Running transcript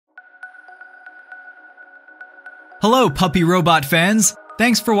Hello puppy robot fans!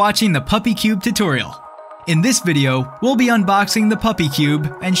 Thanks for watching the Puppy Cube tutorial. In this video, we'll be unboxing the Puppy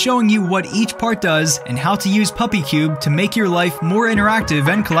Cube and showing you what each part does and how to use Puppy Cube to make your life more interactive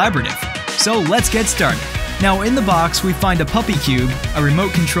and collaborative. So let's get started. Now in the box we find a Puppy Cube, a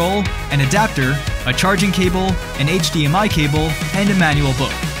remote control, an adapter, a charging cable, an HDMI cable, and a manual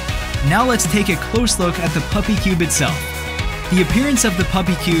book. Now let's take a close look at the Puppy Cube itself. The appearance of the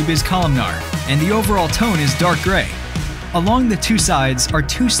Puppy Cube is columnar, and the overall tone is dark gray. Along the two sides are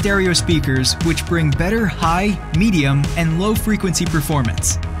two stereo speakers which bring better high, medium, and low frequency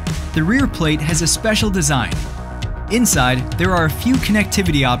performance. The rear plate has a special design. Inside, there are a few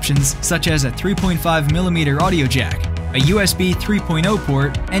connectivity options such as a 3.5mm audio jack, a USB 3.0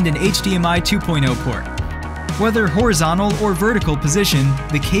 port, and an HDMI 2.0 port. Whether horizontal or vertical position,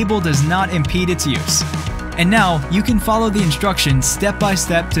 the cable does not impede its use. And now, you can follow the instructions step by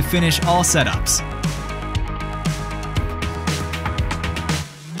step to finish all setups.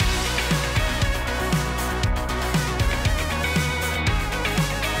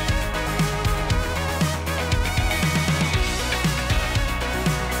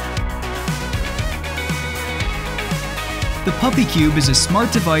 The Puppy Cube is a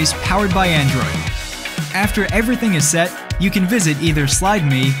smart device powered by Android. After everything is set, you can visit either Slide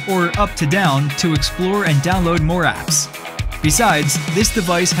Me or Up to Down to explore and download more apps. Besides, this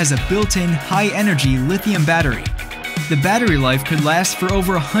device has a built-in high-energy lithium battery. The battery life could last for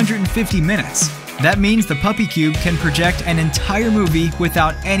over 150 minutes. That means the Puppy Cube can project an entire movie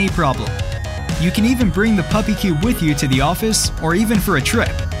without any problem. You can even bring the Puppy Cube with you to the office or even for a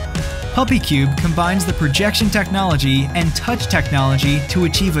trip. Puppy Cube combines the projection technology and touch technology to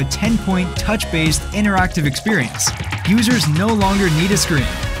achieve a 10-point touch-based interactive experience. Users no longer need a screen.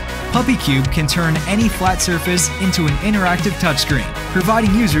 Puppy Cube can turn any flat surface into an interactive touchscreen,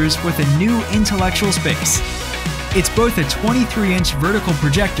 providing users with a new intellectual space. It's both a 23-inch vertical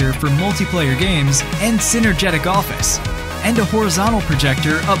projector for multiplayer games and synergetic office, and a horizontal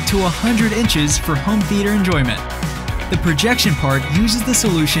projector up to 100 inches for home theater enjoyment. The projection part uses the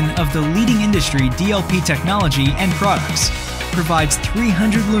solution of the leading industry DLP technology and products, provides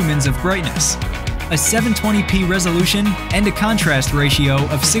 300 lumens of brightness, a 720p resolution, and a contrast ratio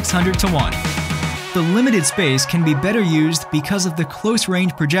of 600:1. The limited space can be better used because of the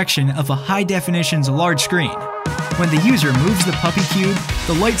close-range projection of a high-definition large screen. When the user moves the Puppy Cube,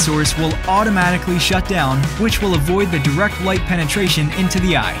 the light source will automatically shut down, which will avoid the direct light penetration into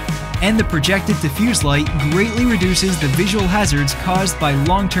the eye. And the projected diffuse light greatly reduces the visual hazards caused by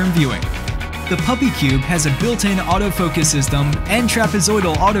long-term viewing. The Puppy Cube has a built-in autofocus system and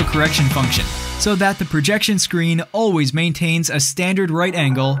trapezoidal autocorrection function, so that the projection screen always maintains a standard right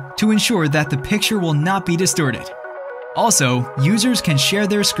angle to ensure that the picture will not be distorted. Also, users can share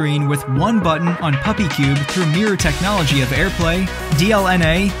their screen with one button on Puppy Cube through mirror technology of AirPlay,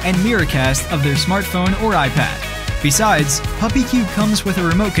 DLNA, and Mirracast of their smartphone or iPad. Besides, Puppy Cube comes with a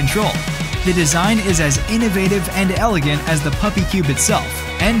remote control. The design is as innovative and elegant as the Puppy Cube itself,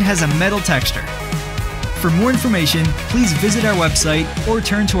 and has a metal texture. For more information, please visit our website or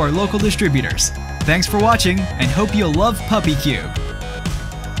turn to our local distributors. Thanks for watching, and hope you'll love Puppy Cube!